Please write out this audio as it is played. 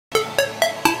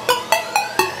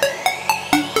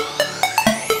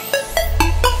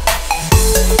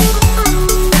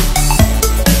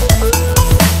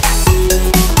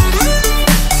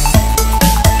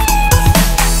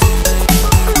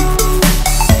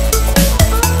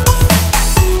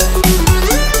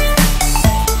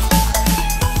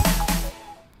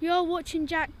watching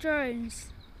Jack Drones.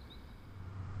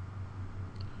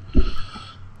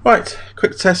 Right,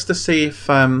 quick test to see if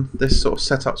this sort of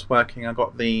setup's working. I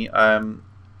got the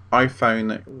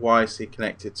iPhone wirelessly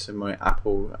connected to my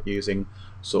Apple using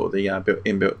sort of the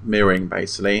inbuilt mirroring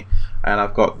basically, and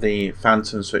I've got the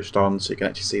Phantom switched on so you can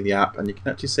actually see the app and you can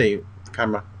actually see the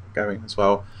camera going as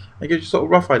well. It gives you sort of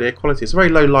a rough idea of quality. It's a very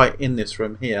low light in this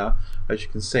room here, as you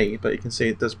can see, but you can see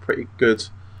it does pretty good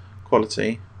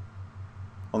quality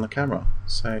on the camera,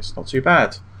 so it's not too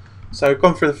bad. So we've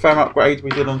gone through the firmware upgrade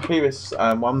we did on the previous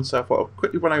one, so I thought I'll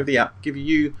quickly run over the app, give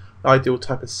you the ideal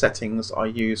type of settings I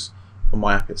use on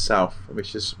my app itself,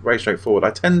 which is very straightforward.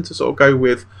 I tend to sort of go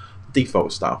with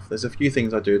default stuff. There's a few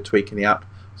things I do tweak in the app,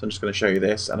 so I'm just going to show you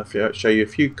this, and show you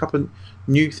a couple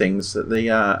new things that the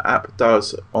app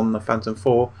does on the Phantom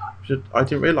 4, which I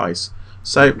didn't realise.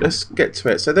 So let's get to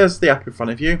it. So there's the app in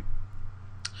front of you.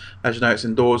 As you know, it's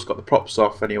indoors, got the props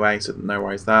off anyway, so no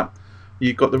worries that.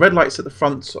 You've got the red lights at the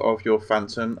front of your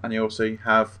Phantom, and you also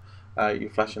have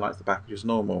your flashing lights at the back, which is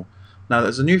normal. Now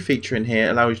there's a new feature in here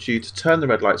that allows you to turn the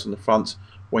red lights on the front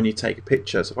when you take a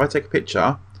picture. So if I take a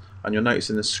picture, and you'll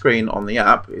notice in the screen on the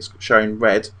app it's showing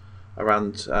red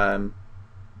around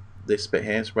this bit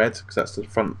here, it's red because that's the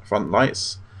front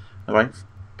lights. If I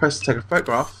press to take a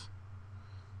photograph,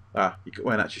 you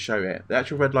won't actually show it. The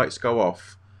actual red lights go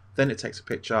off, then it takes a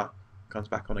picture, comes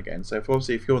back on again. So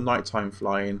obviously if you're nighttime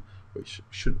flying, which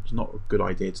is not a good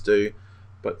idea to do,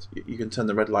 but you can turn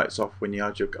the red lights off when you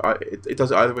it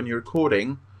does it either when you're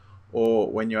recording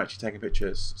or when you're actually taking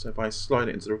pictures. So if I slide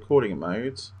it into the recording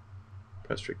mode,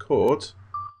 press record,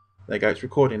 there you go, it's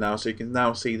recording now, so you can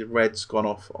now see the red's gone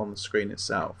off on the screen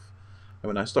itself. And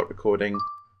when I stop recording,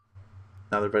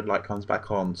 now the red light comes back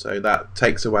on, so that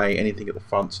takes away anything at the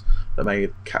front that may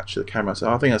capture the camera. So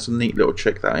I think that's a neat little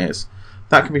trick that is.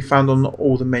 That can be found on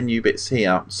all the menu bits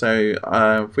here. So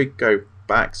if we go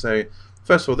back, so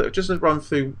first of all, just to run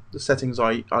through the settings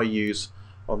I use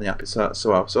on the app itself as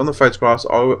well. So on the photographs,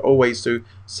 I always do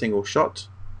single shot,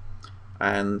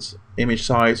 and image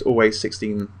size always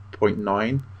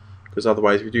 16.9, because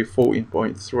otherwise if you do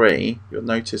 14.3, you'll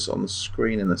notice on the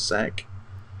screen in a sec,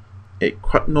 it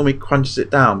normally crunches it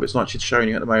down, but it's not actually showing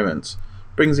you at the moment.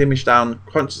 Brings the image down,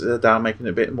 crunches it down, making it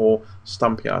a bit more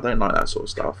stumpier. I don't like that sort of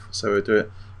stuff, so we'll do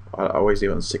it. I always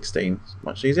do it on 16, it's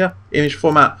much easier. Image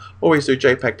format, always do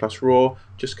JPEG plus RAW,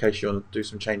 just in case you want to do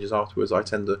some changes afterwards. I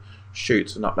tend to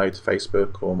shoot and upload to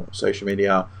Facebook or social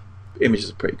media. Images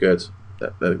are pretty good,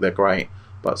 they're great,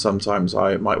 but sometimes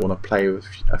I might want to play with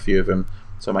a few of them,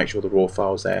 so make sure the RAW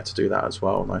file's there to do that as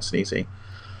well, nice and easy.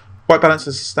 White balance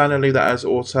is standard, leave that as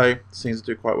auto, seems to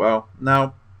do quite well.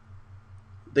 Now,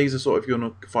 these are sort of, if you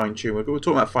want to fine tune, we're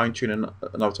talking about fine tuning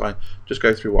another time, just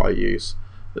go through what I use.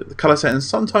 The colour settings,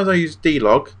 sometimes I use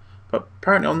D-Log, but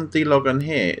apparently on the D-Log on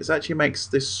here, it actually makes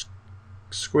this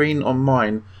screen on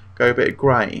mine go a bit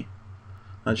grey.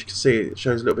 As you can see, it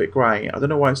shows a little bit grey. I don't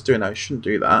know why it's doing that, it shouldn't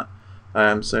do that.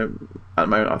 So at the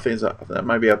moment, I think that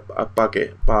may be a bug.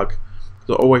 Because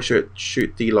I always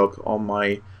shoot D-Log on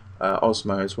my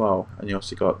Osmo as well, and you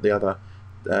also got the other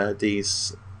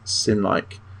D's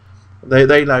Sim-like.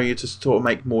 They allow you to sort of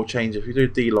make more changes. If you do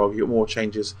D-Log, you get more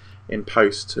changes in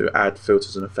post to add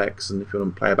filters and effects, and if you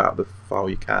want to play about the file,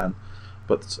 you can.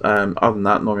 But other than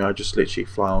that, normally I just literally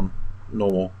fly on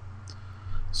normal.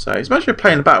 So it's mostly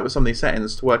playing about with some of these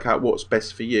settings to work out what's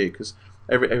best for you, because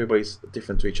everybody's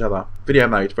different to each other. Video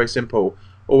mode, very simple.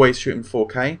 Always shooting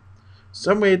 4K.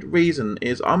 Some weird reason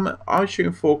is I'm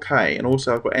shooting 4K, and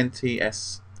also I've got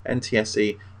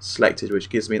NTSC selected, which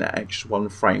gives me that extra 1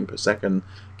 frame per second,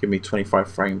 give me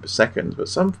 25 frames per second. But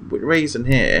some reason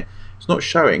here, it's not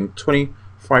showing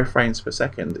 25 frames per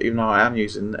second, even though I am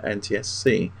using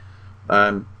NTSC.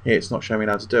 Here it's not showing me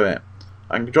how to do it.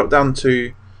 I can drop down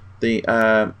to the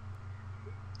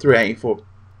 384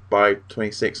 by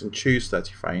 26 and choose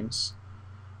 30 frames.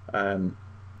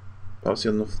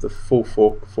 Obviously on the full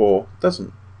 4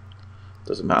 doesn't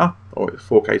matter. Or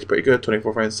 4K is pretty good,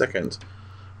 24 frames a second.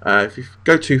 If you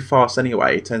go too fast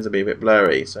anyway, it tends to be a bit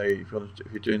blurry. So if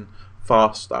you're doing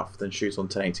fast stuff, then shoot on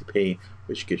 1080p,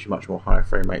 which gives you much more higher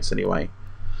frame rates anyway.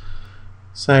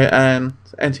 So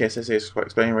NTSS is quite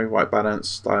explanatory, white balance,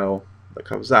 style, that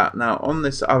covers that. Now on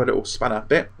this other little spanner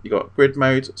bit, you got grid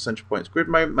mode, central points. Grid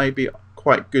mode may be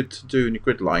quite good to do in your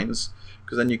grid lines,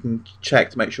 because then you can check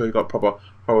to make sure you've got proper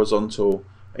horizontal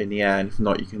in the air, and if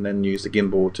not, you can then use the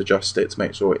gimbal to adjust it to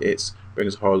make sure it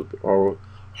brings horizontal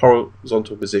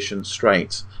position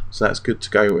straight. So that's good to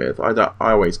go with. I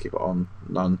always keep it on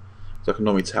none, so I can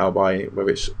normally tell by whether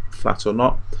it's flat or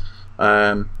not.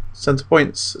 Center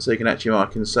points, so you can actually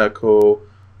mark in circle,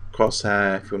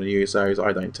 crosshair if you want to use those.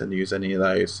 I don't tend to use any of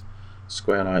those.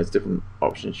 square lines, different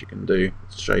options you can do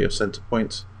to show your center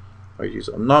point. I use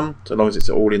it on none, so long as it's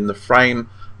all in the frame,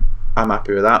 I'm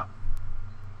happy with that.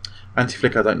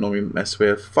 Anti-flicker I don't normally mess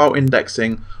with. File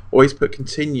indexing, always put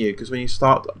continue, because when you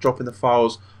start dropping the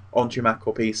files onto your Mac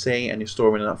or PC and you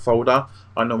store them in that folder,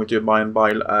 I normally do mine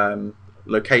by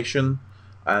location,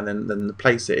 and then the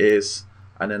place it is,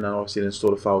 and then I obviously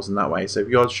install the files in that way. So if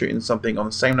you're shooting something on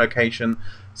the same location,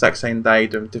 exact same day,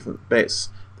 doing different bits,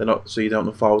 they're not, so you don't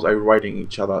want the files overriding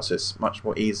each other. So it's much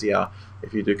more easier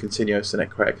if you do continuous and it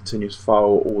create a continuous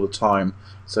file all the time.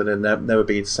 So then there'll never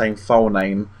be the same file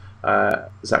name,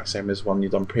 exact same as one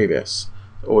you've done previous.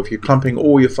 Or if you're clumping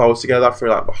all your files together for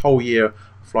like the whole year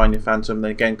flying your Phantom,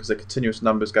 then again, because the continuous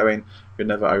numbers going, you'll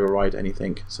never override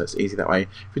anything. So it's easy that way.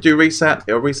 If you do reset,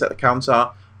 it'll reset the counter,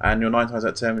 and you're 9 times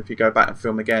out of 10, if you go back and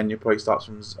film again, you'll probably start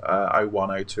from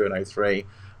 01, 02 and 03,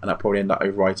 and that probably end up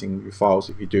overwriting your files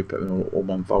if you do put them in all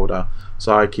one folder.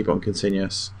 So I keep it on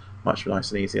continuous, much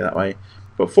nice and easy that way.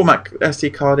 But format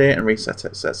SD card here and reset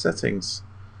it, set settings.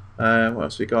 What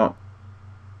else we got?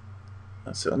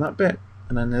 That's it on that bit.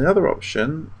 And then the other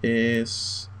option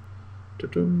is, I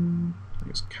think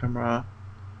it's camera.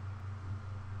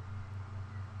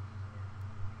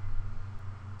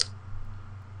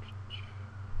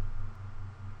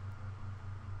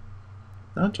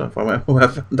 I'm trying to find where I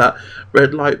found that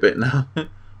red light bit now. I'm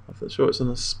not sure it's on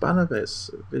the spanner bits.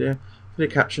 Video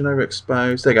caption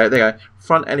overexposed. There you go. There you go.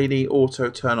 Front LED auto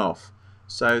turn off.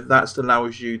 So that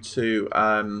allows you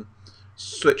to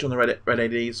switch on the red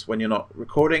LEDs when you're not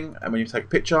recording, and when you take a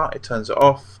picture, it turns it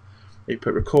off. If you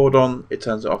put record on, it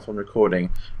turns it off on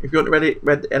recording. If you want the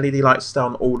red LED lights to stay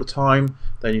on all the time,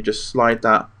 then you just slide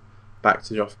that back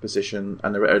to the off position,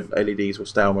 and the red LEDs will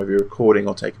stay on whether you're recording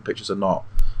or taking pictures or not.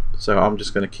 So I'm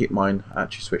just going to keep mine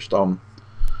actually switched on.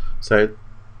 So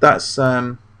that's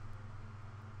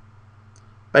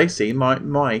basically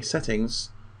my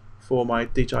settings for my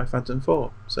DJI Phantom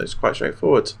 4. So it's quite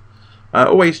straightforward.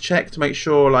 Always check to make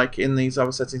sure, like in these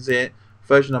other settings here,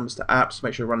 version numbers to apps,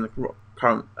 make sure you run the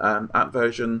current app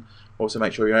version. Also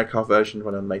make sure your aircraft version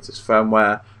run on the latest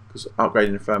firmware, because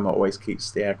upgrading the firmware always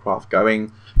keeps the aircraft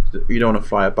going. You don't want to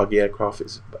fly a buggy aircraft.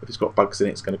 If it's got bugs in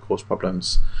it, it's going to cause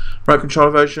problems. Remote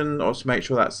controller version, also make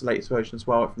sure that's the latest version as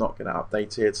well. If not, get it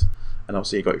updated. And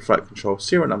obviously you've got your flight control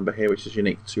serial number here, which is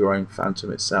unique to your own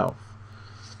Phantom itself.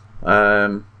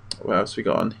 What else we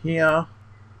got on here?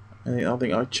 I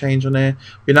think I changed on here.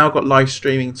 We now got live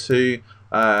streaming to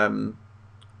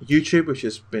YouTube, which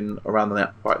has been around the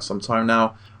net quite some time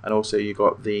now, and also you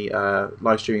got the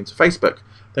live streaming to Facebook.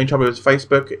 The only trouble with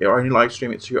Facebook, it only live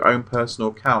stream it to your own personal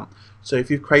account. So if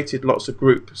you've created lots of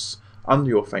groups under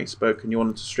your Facebook and you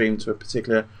wanted to stream to a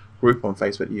particular group on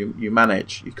Facebook you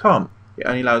manage, you can't. It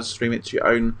only allows you to stream it to your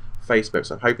own Facebook.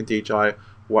 So I'm hoping DJI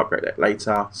will upgrade it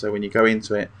later, so when you go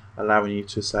into it, allowing you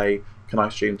to say, can I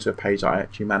stream to a page I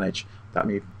actually manage? That'd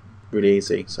be really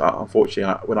easy. So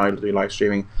unfortunately, when I do live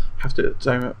streaming, I have to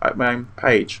do my own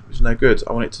page, which is no good.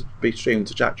 I want it to be streamed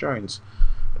to Jack Jones,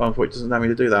 but unfortunately it doesn't allow me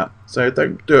to do that. So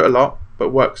don't do it a lot, but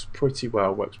works pretty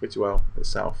well. Works pretty well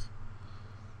itself.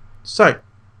 So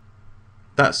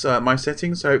that's my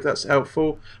settings. So I hope that's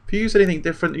helpful. If you use anything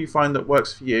different that you find that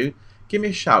works for you, give me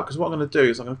a shout, because what I'm going to do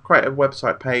is I'm going to create a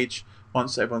website page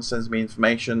once everyone sends me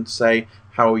information to say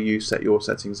how you set your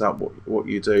settings up, what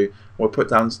you do. We'll put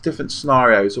down different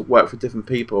scenarios that work for different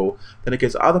people. Then it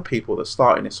gives other people that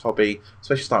start in this hobby,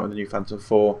 especially starting with the new Phantom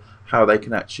 4, how they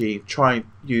can actually try and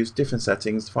use different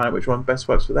settings to find out which one best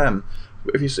works for them.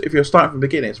 If you're starting from the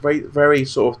beginning, it's very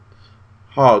sort of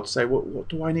hard to say what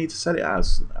do I need to set it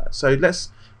as. So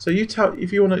you tell,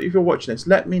 if you're watching this,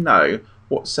 let me know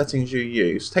what settings you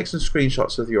use. Take some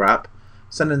screenshots of your app,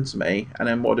 send them to me, and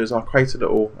then what I'll do is I'll create a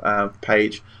little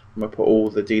page. I'm going to put all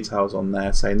the details on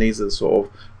there saying these are the sort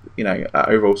of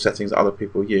overall settings that other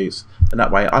people use, and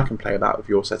that way I can play about with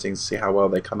your settings, see how well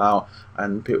they come out,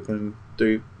 and people can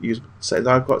use settings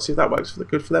I've got, see if that works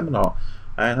good for them or not,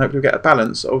 and hopefully get a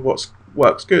balance of what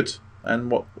works good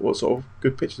and what sort of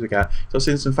good pictures we get. So I've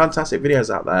seen some fantastic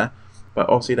videos out there, but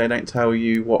obviously they don't tell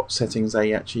you what settings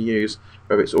they actually use,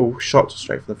 whether it's all shot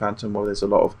straight from the Phantom or there's a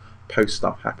lot of post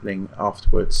stuff happening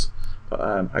afterwards. But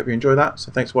hope you enjoy that.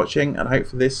 So thanks for watching, and hope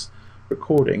for this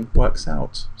recording works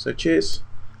out. So cheers.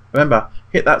 Remember,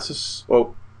 hit that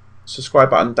subscribe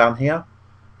button down here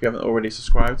if you haven't already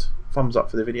subscribed. Thumbs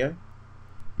up for the video,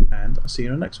 and I'll see you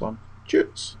in the next one.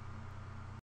 Cheers.